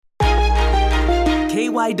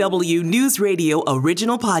KYW News Radio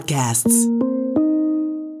original podcasts.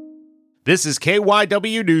 This is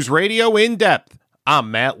KYW News Radio In Depth. I'm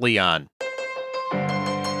Matt Leon.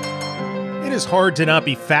 It is hard to not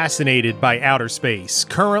be fascinated by outer space.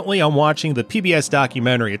 Currently, I'm watching the PBS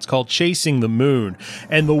documentary. It's called Chasing the Moon.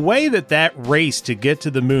 And the way that race to get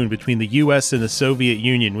to the moon between the U.S. and the Soviet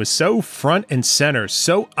Union was so front and center,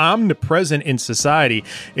 so omnipresent in society,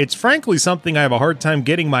 it's frankly something I have a hard time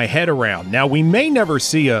getting my head around. Now, we may never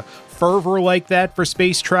see a fervor like that for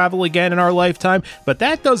space travel again in our lifetime, but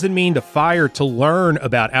that doesn't mean the fire to learn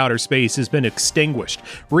about outer space has been extinguished.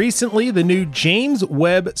 Recently, the new James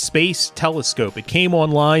Webb Space Telescope, it came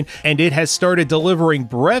online and it has started delivering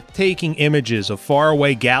breathtaking images of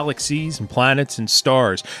faraway galaxies and planets and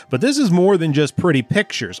stars. But this is more than just pretty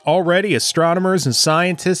pictures. Already, astronomers and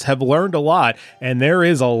scientists have learned a lot, and there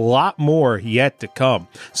is a lot more yet to come.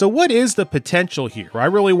 So what is the potential here? I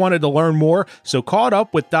really wanted to learn more, so caught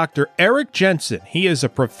up with Dr. Eric Jensen. He is a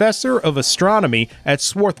professor of astronomy at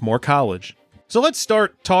Swarthmore College. So let's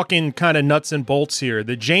start talking kind of nuts and bolts here.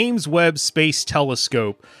 The James Webb Space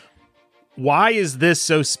Telescope. Why is this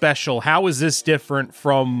so special? How is this different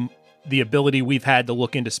from the ability we've had to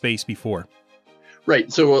look into space before? Right.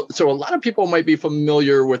 So a lot of people might be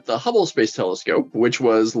familiar with the Hubble Space Telescope, which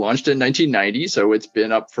was launched in 1990. So it's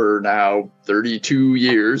been up for now 32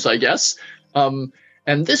 years, I guess.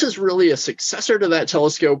 And this is really a successor to that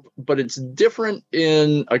telescope, but it's different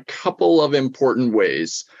in a couple of important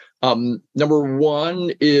ways. Number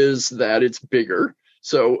one is that it's bigger.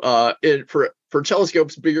 So for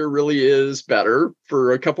telescopes, bigger really is better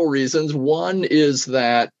for a couple reasons. One is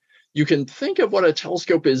that you can think of what a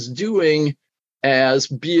telescope is doing as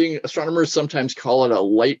being, astronomers sometimes call it a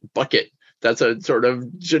light bucket. That's a sort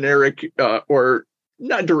of generic or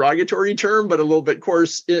not derogatory term, but a little bit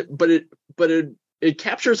coarse. It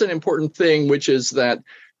captures an important thing, which is that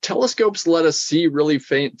telescopes let us see really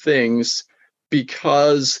faint things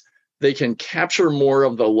because they can capture more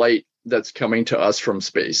of the light that's coming to us from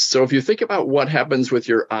space. So if you think about what happens with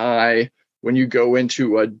your eye when you go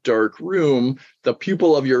into a dark room, the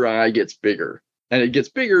pupil of your eye gets bigger, and it gets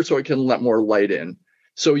bigger so it can let more light in.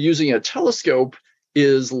 So using a telescope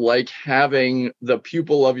is like having the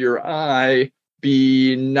pupil of your eye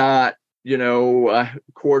be not a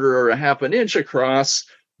quarter or a half an inch across,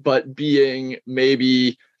 but being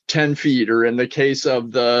maybe 10 feet, or in the case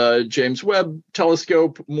of the James Webb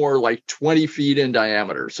telescope, more like 20 feet in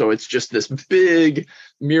diameter. So it's just this big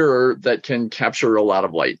mirror that can capture a lot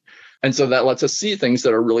of light. And so that lets us see things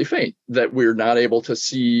that are really faint that we're not able to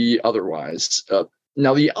see otherwise.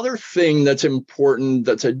 Now, the other thing that's important,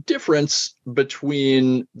 that's a difference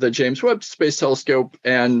between the James Webb Space Telescope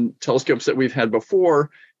and telescopes that we've had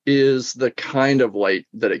before, is the kind of light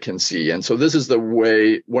that it can see. And so this is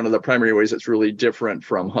one of the primary ways it's really different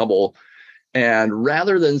from Hubble. And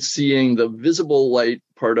rather than seeing the visible light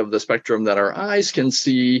part of the spectrum that our eyes can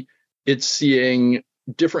see, it's seeing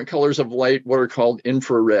different colors of light, what are called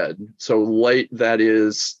infrared. So light that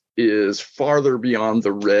is farther beyond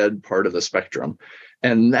the red part of the spectrum.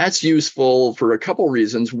 And that's useful for a couple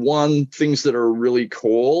reasons. One, things that are really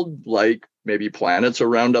cold, like maybe planets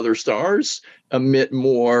around other stars, emit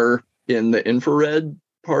more in the infrared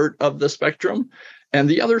part of the spectrum. And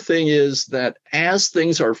the other thing is that as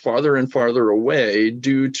things are farther and farther away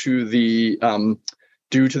due to the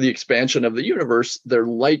expansion of the universe, their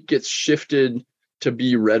light gets shifted to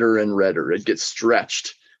be redder and redder. It gets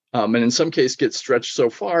stretched. And in some cases gets stretched so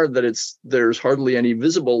far that there's hardly any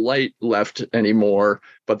visible light left anymore,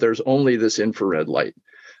 but there's only this infrared light.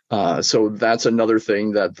 So that's another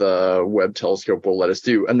thing that the Webb telescope will let us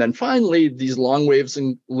do. And then finally, these long waves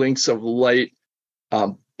and lengths of light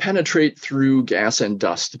penetrate through gas and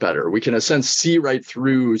dust better. We can, in a sense, see right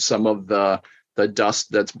through some of the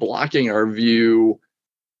dust that's blocking our view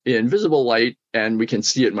in visible light, and we can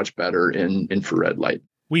see it much better in infrared light.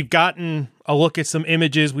 We've gotten a look at some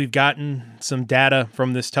images. We've gotten some data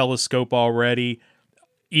from this telescope already.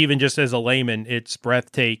 Even just as a layman, it's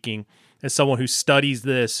breathtaking. As someone who studies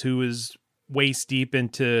this, who is waist deep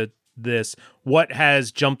into this, what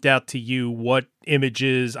has jumped out to you? What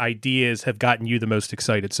images, ideas have gotten you the most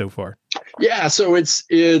excited so far? Yeah, so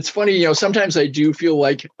it's funny, sometimes I do feel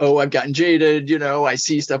like, I've gotten jaded, I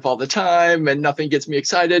see stuff all the time and nothing gets me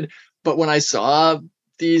excited. But when I saw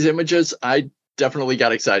these images, I definitely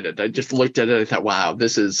got excited. I just looked at it and I thought, wow,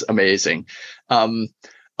 this is amazing.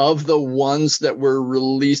 Of the ones that were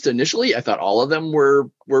released initially, I thought all of them were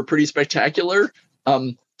pretty spectacular.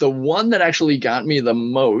 The one that actually got me the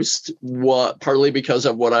most, partly because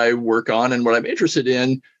of what I work on and what I'm interested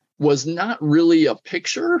in, was not really a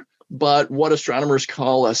picture, but what astronomers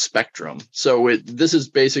call a spectrum. So this is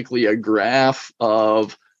basically a graph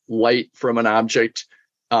of light from an object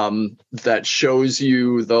that shows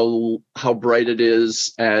you how bright it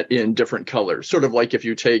is in different colors. Sort of like if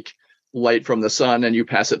you take light from the sun and you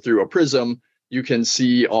pass it through a prism, you can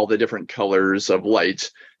see all the different colors of light.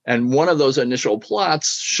 And one of those initial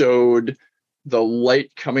plots showed the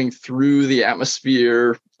light coming through the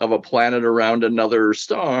atmosphere of a planet around another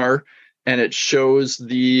star, and it shows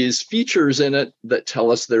these features in it that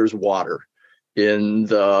tell us there's water in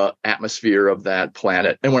the atmosphere of that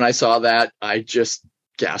planet. And when I saw that, I just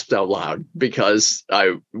gasped out loud because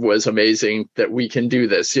I was amazing that we can do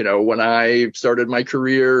this. When I started my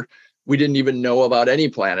career, we didn't even know about any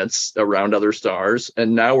planets around other stars.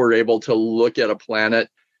 And now we're able to look at a planet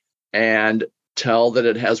and tell that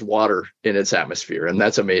it has water in its atmosphere. And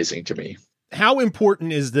that's amazing to me. How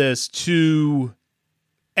important is this to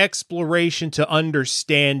exploration, to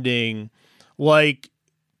understanding? Like,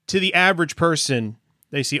 to the average person,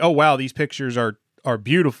 they see, oh, wow, these pictures are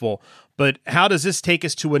beautiful. But how does this take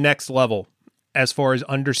us to a next level as far as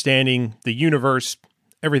understanding the universe,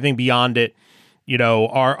 everything beyond it?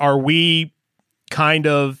 Are we kind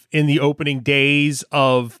of in the opening days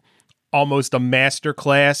of almost a master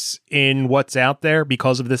class in what's out there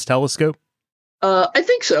because of this telescope? I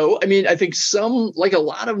think so. I mean, I think like a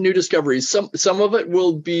lot of new discoveries, some of it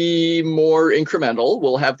will be more incremental.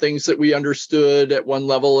 We'll have things that we understood at one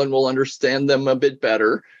level and we'll understand them a bit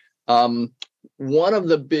better. One of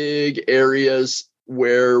the big areas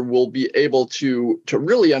where we'll be able to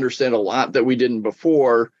really understand a lot that we didn't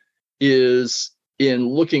before is in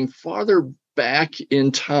looking farther back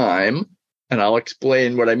in time, and I'll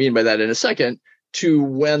explain what I mean by that in a second, to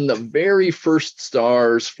when the very first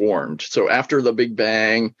stars formed. So after the Big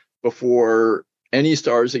Bang, before any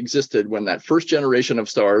stars existed, when that first generation of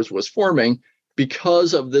stars was forming,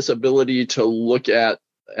 because of this ability to look at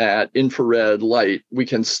infrared light, we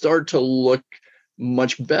can start to look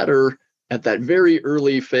much better at that very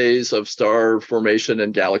early phase of star formation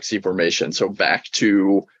and galaxy formation. So back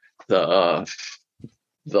to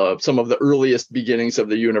some of the earliest beginnings of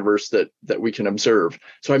the universe that we can observe.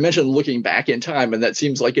 So I mentioned looking back in time, and that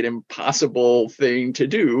seems like an impossible thing to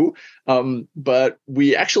do. But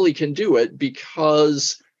we actually can do it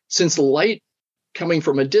because since light coming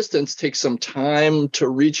from a distance takes some time to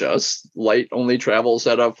reach us, light only travels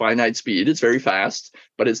at a finite speed. It's very fast,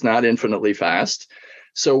 but it's not infinitely fast.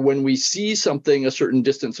 So when we see something a certain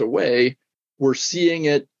distance away, we're seeing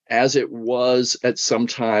it as it was at some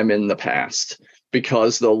time in the past.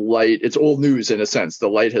 Because the light, it's old news in a sense. The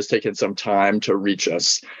light has taken some time to reach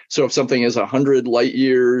us. So if something is 100 light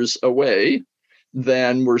years away,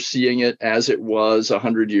 then we're seeing it as it was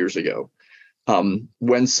 100 years ago.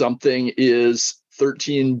 When something is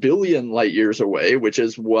 13 billion light years away, which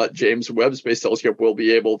is what James Webb Space Telescope will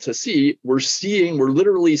be able to see, we're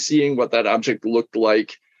literally seeing what that object looked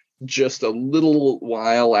like just a little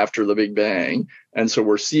while after the Big Bang. And so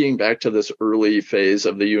we're seeing back to this early phase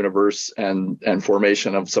of the universe and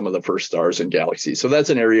formation of some of the first stars and galaxies. So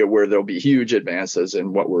that's an area where there'll be huge advances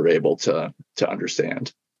in what we're able to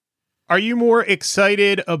understand. Are you more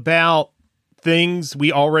excited about things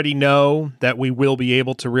we already know that we will be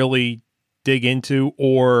able to really dig into,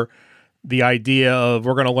 or the idea of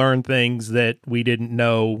we're going to learn things that we didn't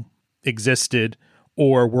know existed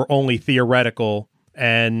or were only theoretical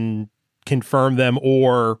and confirm them,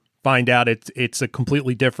 or find out it's a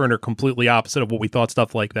completely different or completely opposite of what we thought,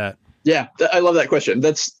 stuff like that? Yeah, I love that question.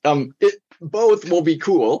 That's both will be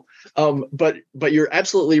cool. But you're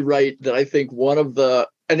absolutely right that I think one of the,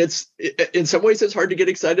 and it's in some ways it's hard to get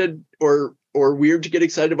excited or weird to get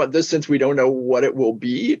excited about this since we don't know what it will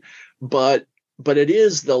be. But it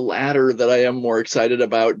is the latter that I am more excited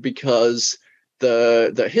about, because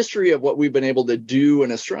the history of what we've been able to do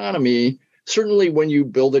in astronomy, certainly when you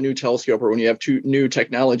build a new telescope or when you have new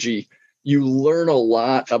technology, you learn a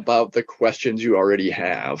lot about the questions you already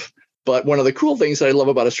have. But one of the cool things that I love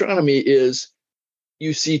about astronomy is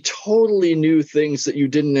you see totally new things that you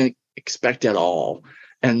didn't expect at all.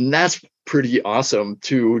 And that's pretty awesome,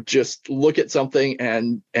 to just look at something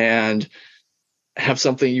and have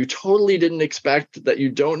something you totally didn't expect, that you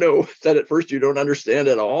don't know, that at first you don't understand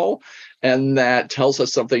at all. And that tells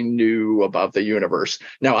us something new about the universe.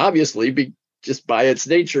 Now, obviously, just by its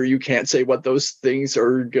nature, you can't say what those things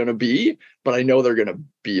are going to be, but I know they're going to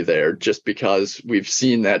be there just because we've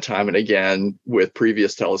seen that time and again with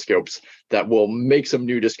previous telescopes that will make some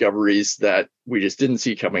new discoveries that we just didn't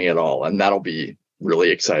see coming at all. And that'll be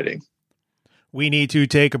really exciting. We need to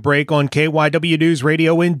take a break on KYW News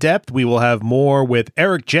Radio In Depth. We will have more with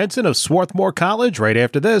Eric Jensen of Swarthmore College right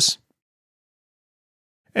after this.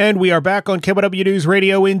 And we are back on KYW News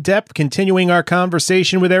Radio In Depth, continuing our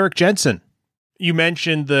conversation with Eric Jensen. You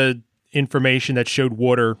mentioned the information that showed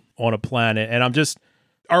water on a planet, and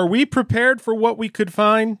are we prepared for what we could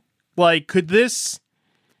find? Like, could this,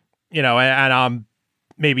 and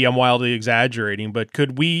maybe I'm wildly exaggerating, but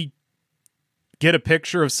could we get a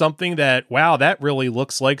picture of something that, wow, that really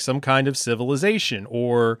looks like some kind of civilization,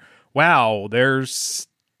 or wow, there's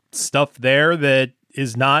stuff there that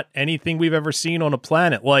is not anything we've ever seen on a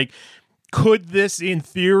planet? Like, could this, in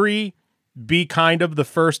theory, be kind of the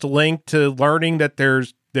first link to learning that there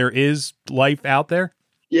is life out there?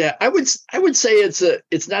 Yeah, I would say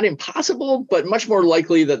it's not impossible, but much more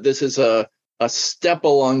likely that this is a step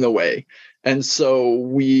along the way. And so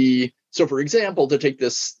for example, to take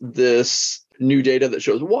this new data that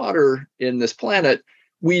shows water in this planet,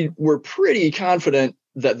 we're pretty confident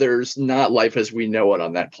that there's not life as we know it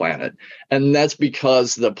on that planet. And that's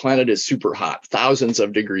because the planet is super hot, thousands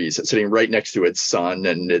of degrees. It's sitting right next to its sun,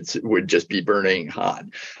 and it would just be burning hot.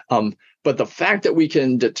 But the fact that we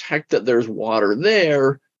can detect that there's water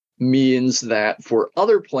there means that for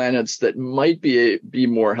other planets that might be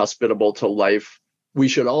more hospitable to life, we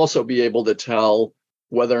should also be able to tell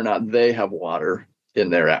whether or not they have water in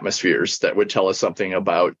their atmospheres. That would tell us something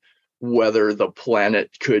about whether the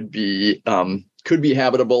planet could be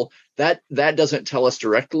habitable. That doesn't tell us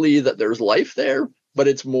directly that there's life there, but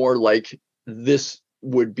it's more like this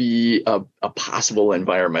would be a possible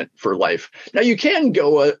environment for life. Now, you can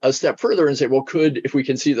go a step further and say, well, if we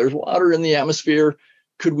can see there's water in the atmosphere,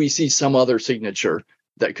 could we see some other signature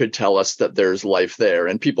that could tell us that there's life there?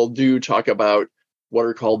 And people do talk about what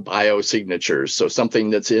are called biosignatures. So something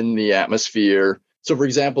that's in the atmosphere. So for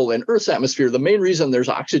example, in Earth's atmosphere, the main reason there's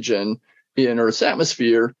oxygen in Earth's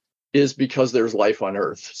atmosphere is because there's life on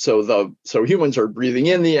Earth. So humans are breathing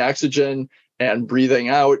in the oxygen and breathing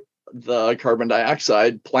out the carbon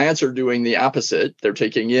dioxide. Plants are doing the opposite. They're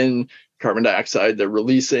taking in carbon dioxide, they're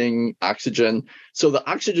releasing oxygen. So the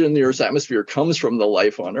oxygen in the Earth's atmosphere comes from the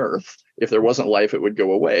life on Earth. If there wasn't life, it would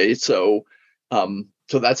go away. So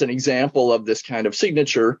that's an example of this kind of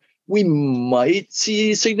signature. We might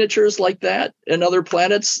see signatures like that in other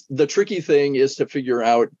planets. The tricky thing is to figure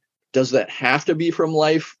out, does that have to be from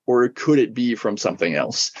life, or could it be from something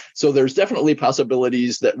else? So there's definitely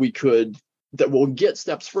possibilities that we'll get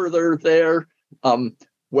steps further there.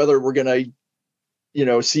 Whether we're going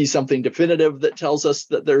to, see something definitive that tells us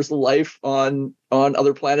that there's life on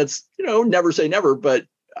other planets, never say never, but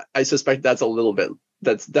I suspect that's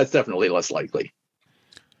that's definitely less likely.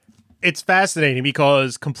 It's fascinating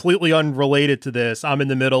because, completely unrelated to this, I'm in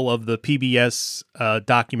the middle of the PBS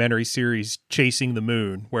documentary series Chasing the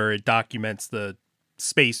Moon, where it documents the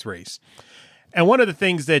space race. And one of the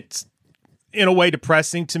things that's in a way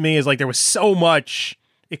depressing to me is, like, there was so much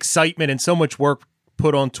excitement and so much work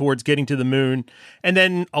put on towards getting to the moon, and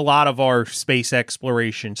then a lot of our space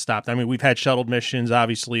exploration stopped. I mean, we've had shuttle missions,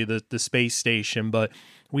 obviously the space station, but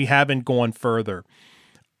we haven't gone further.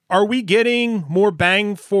 Are we getting more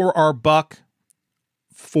bang for our buck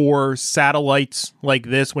for satellites like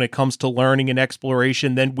this when it comes to learning and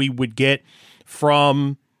exploration than we would get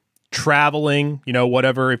from traveling,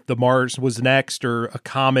 whatever, if the Mars was next or a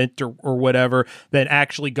comet or whatever, than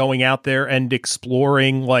actually going out there and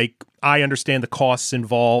exploring? Like, I understand the costs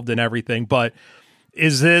involved and everything, but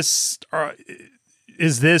is this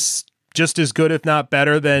just as good, if not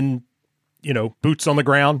better, than, boots on the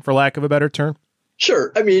ground, for lack of a better term?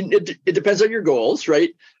 Sure. I mean, it depends on your goals,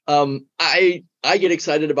 right? I get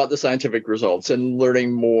excited about the scientific results and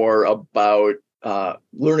learning more about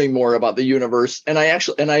the universe. And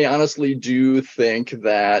I honestly do think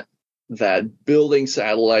that building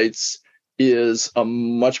satellites is a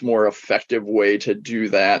much more effective way to do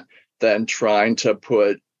that than trying to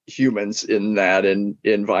put humans in that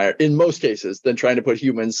in most cases, than trying to put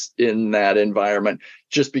humans in that environment,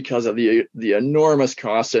 just because of the enormous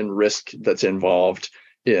cost and risk that's involved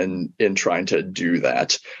in trying to do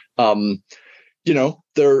that.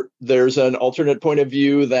 There's an alternate point of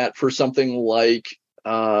view that for something like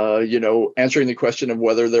answering the question of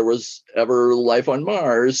whether there was ever life on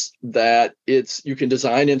Mars, that you can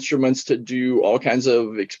design instruments to do all kinds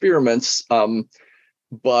of experiments,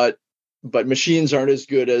 but machines aren't as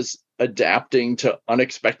good as adapting to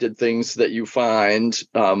unexpected things that you find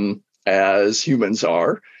as humans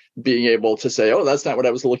are. Being able to say, oh, that's not what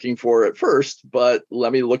I was looking for at first, but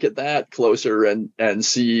let me look at that closer and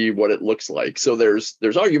see what it looks like. So there's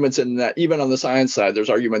arguments in that, even on the science side,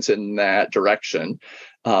 there's arguments in that direction.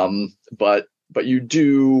 But you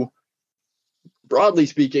do, broadly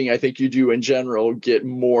speaking, I think you do in general get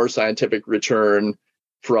more scientific return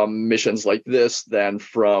from missions like this than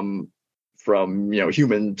from from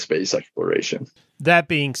human space exploration. That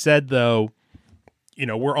being said, though,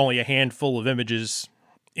 we're only a handful of images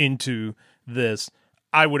into this.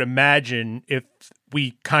 I would imagine if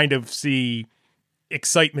we kind of see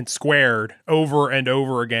excitement squared over and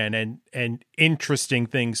over again and interesting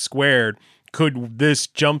things squared, could this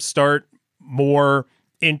jumpstart more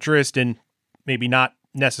interest in maybe not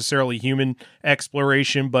necessarily human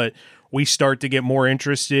exploration, but we start to get more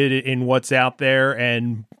interested in what's out there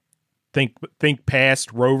and think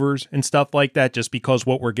past rovers and stuff like that, just because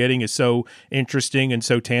what we're getting is so interesting and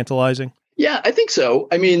so tantalizing? Yeah, I think so.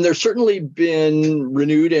 I mean, there's certainly been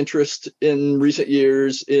renewed interest in recent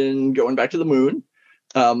years in going back to the moon.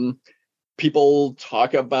 People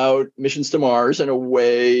talk about missions to Mars in a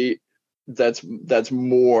way that's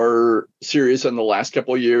more serious in the last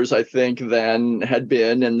couple of years, I think, than had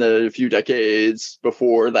been in the few decades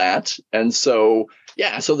before that. And so,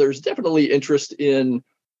 so there's definitely interest in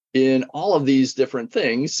all of these different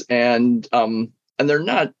things, and they're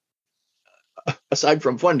not, aside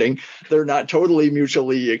from funding, they're not totally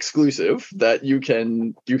mutually exclusive, that you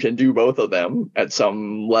can do both of them at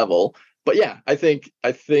some level. But yeah, I think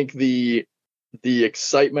the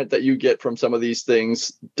excitement that you get from some of these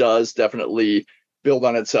things does definitely build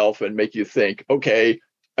on itself and make you think, okay,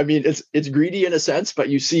 I mean, it's greedy in a sense, but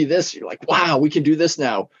you see this, you're like, wow, we can do this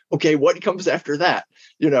now. Okay, what comes after that?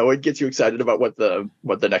 It gets you excited about what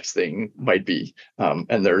the next thing might be.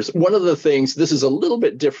 And there's one of the things, this is a little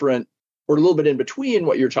bit different or a little bit in between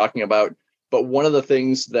what you're talking about, but one of the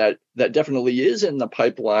things that definitely is in the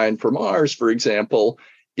pipeline for Mars, for example,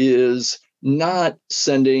 is not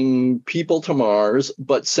sending people to Mars,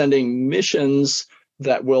 but sending missions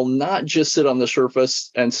that will not just sit on the surface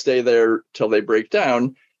and stay there till they break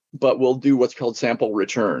down, but will do what's called sample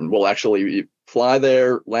return. We'll actually fly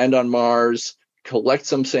there, land on Mars, collect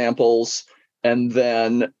some samples, and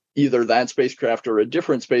then either that spacecraft or a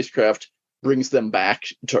different spacecraft brings them back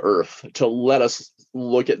to Earth to let us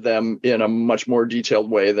look at them in a much more detailed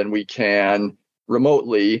way than we can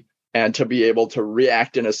remotely, and to be able to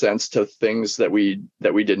react in a sense to things that we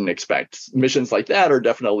didn't expect. Missions like that are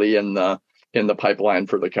definitely in the pipeline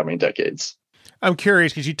for the coming decades. I'm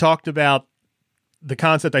curious, because you talked about the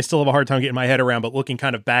concept I still have a hard time getting my head around, but looking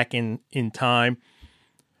kind of back in time.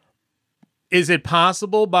 Is it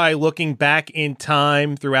possible by looking back in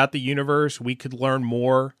time throughout the universe, we could learn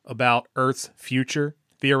more about Earth's future,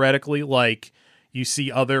 theoretically? Like, you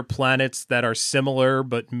see other planets that are similar,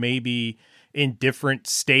 but maybe in different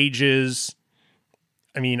stages.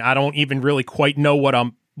 I mean, I don't even really quite know what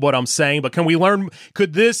I'm saying, but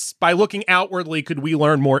could this, by looking outwardly, could we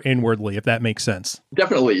learn more inwardly, if that makes sense?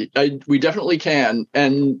 Definitely. We definitely can.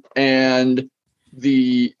 And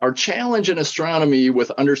our challenge in astronomy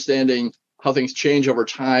with understanding how things change over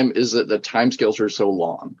time is that the timescales are so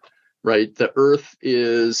long, right? The Earth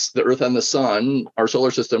and the sun, our solar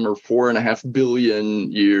system, are 4.5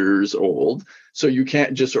 billion years old. So you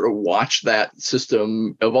can't just sort of watch that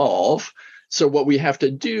system evolve. So what we have to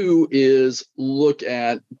do is look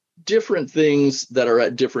at different things that are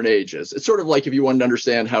at different ages. It's sort of like if you wanted to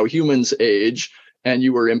understand how humans age and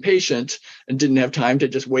you were impatient and didn't have time to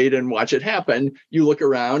just wait and watch it happen, you look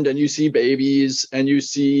around and you see babies and you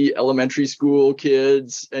see elementary school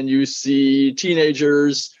kids and you see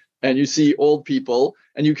teenagers and you see old people,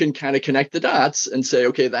 and you can kind of connect the dots and say,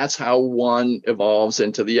 okay, that's how one evolves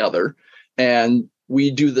into the other. And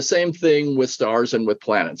we do the same thing with stars and with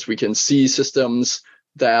planets. We can see systems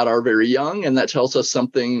that are very young, and that tells us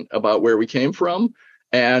something about where we came from.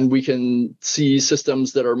 And we can see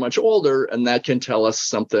systems that are much older, and that can tell us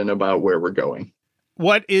something about where we're going.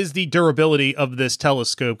 What is the durability of this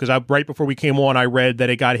telescope? Because right before we came on, I read that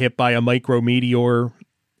it got hit by a micrometeor,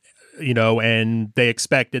 and they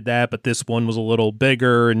expected that, but this one was a little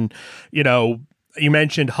bigger. And, you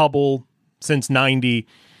mentioned Hubble since 90.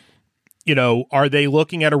 Are they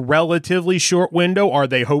looking at a relatively short window? Are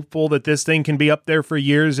they hopeful that this thing can be up there for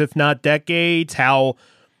years, if not decades?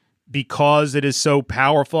 Because it is so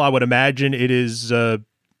powerful, I would imagine it is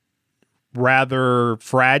rather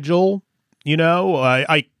fragile.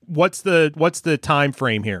 What's the time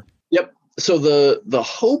frame here? Yep. So the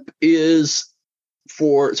hope is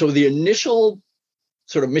the initial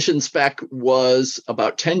sort of mission spec was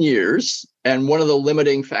about 10 years. And one of the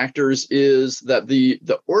limiting factors is that the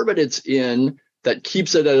orbit it's in that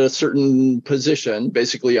keeps it at a certain position,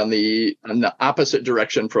 basically on the opposite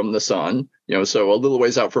direction from the sun, so a little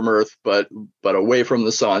ways out from Earth, but away from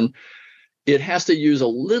the sun. It has to use a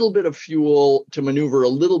little bit of fuel to maneuver a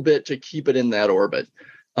little bit to keep it in that orbit.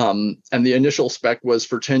 And the initial spec was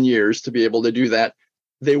for 10 years to be able to do that.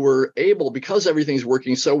 they were able, because everything's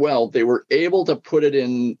working so well, they were able to put it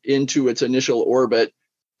into its initial orbit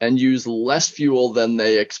and use less fuel than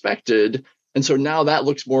they expected. And so now that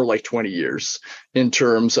looks more like 20 years in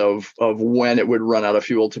terms of when it would run out of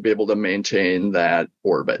fuel to be able to maintain that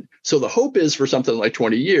orbit. So the hope is for something like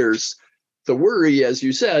 20 years. The worry, as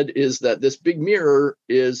you said, is that this big mirror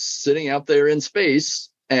is sitting out there in space,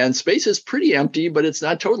 and space is pretty empty, but it's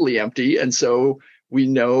not totally empty. And so we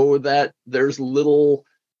know that there's little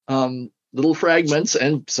fragments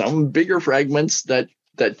and some bigger fragments that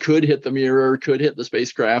could hit the mirror, could hit the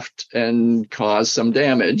spacecraft and cause some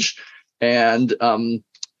damage. And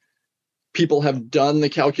people have done the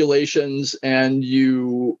calculations, and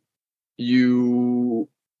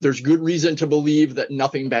there's good reason to believe that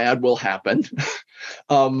nothing bad will happen.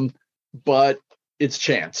 But it's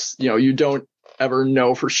chance. You don't ever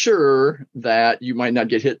know for sure that you might not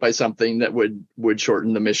get hit by something that would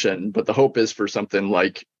shorten the mission. But the hope is for something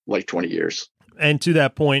like 20 years. And to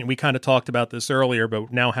that point, we kind of talked about this earlier,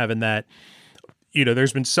 but now having that,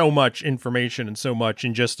 there's been so much information and so much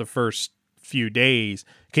in just the first few days.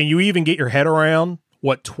 Can you even get your head around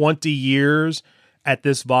what 20 years at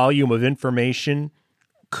this volume of information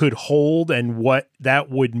could hold and what that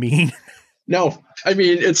would mean? No, I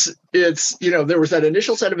mean, it's there was that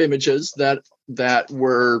initial set of images that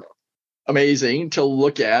were amazing to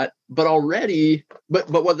look at, but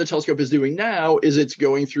what the telescope is doing now is it's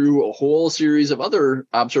going through a whole series of other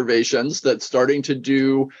observations that's starting to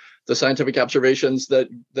do the scientific observations that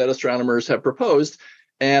astronomers have proposed.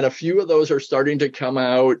 And a few of those are starting to come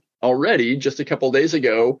out already. Just a couple of days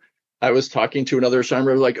ago, I was talking to another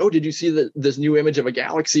astronomer like, oh, did you see this new image of a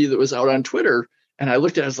galaxy that was out on Twitter? And I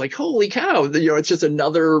looked at it, I was like, holy cow, it's just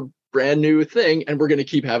another brand new thing. And we're going to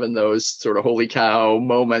keep having those sort of holy cow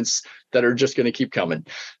moments that are just going to keep coming.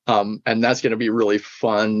 And that's going to be really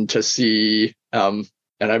fun to see. And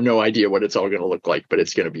I have no idea what it's all going to look like, but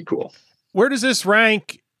it's going to be cool. Where does this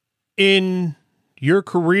rank in your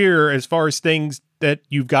career as far as things that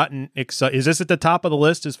you've gotten excited? Is this at the top of the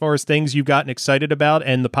list as far as things you've gotten excited about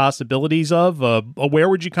and the possibilities of? Where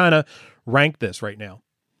would you kind of rank this right now?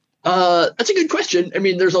 That's a good question. I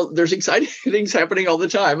mean, there's exciting things happening all the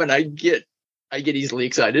time, and I get easily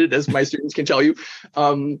excited, as my students can tell you.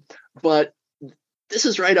 But this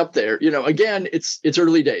is right up there. Again, it's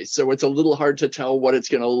early days, so it's a little hard to tell what it's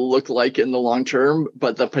going to look like in the long term,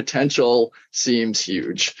 but the potential seems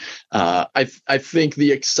huge. I think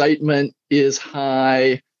the excitement is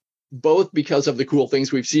high, both because of the cool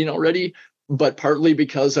things we've seen already, but partly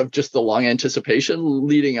because of just the long anticipation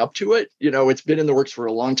leading up to it. It's been in the works for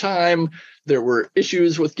a long time. There were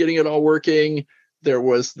issues with getting it all working. There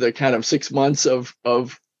was the kind of 6 months of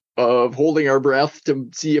holding our breath to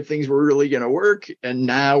see if things were really going to work. And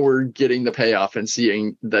now we're getting the payoff and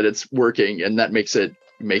seeing that it's working. And that makes it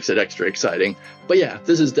extra exciting. But yeah,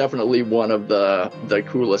 this is definitely one of the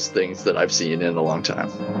coolest things that I've seen in a long time.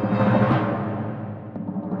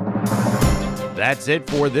 That's it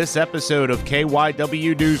for this episode of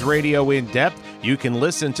KYW News Radio In Depth. You can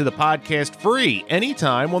listen to the podcast free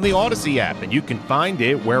anytime on the Odyssey app, and you can find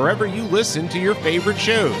it wherever you listen to your favorite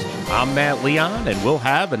shows. I'm Matt Leon, and we'll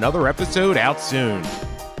have another episode out soon.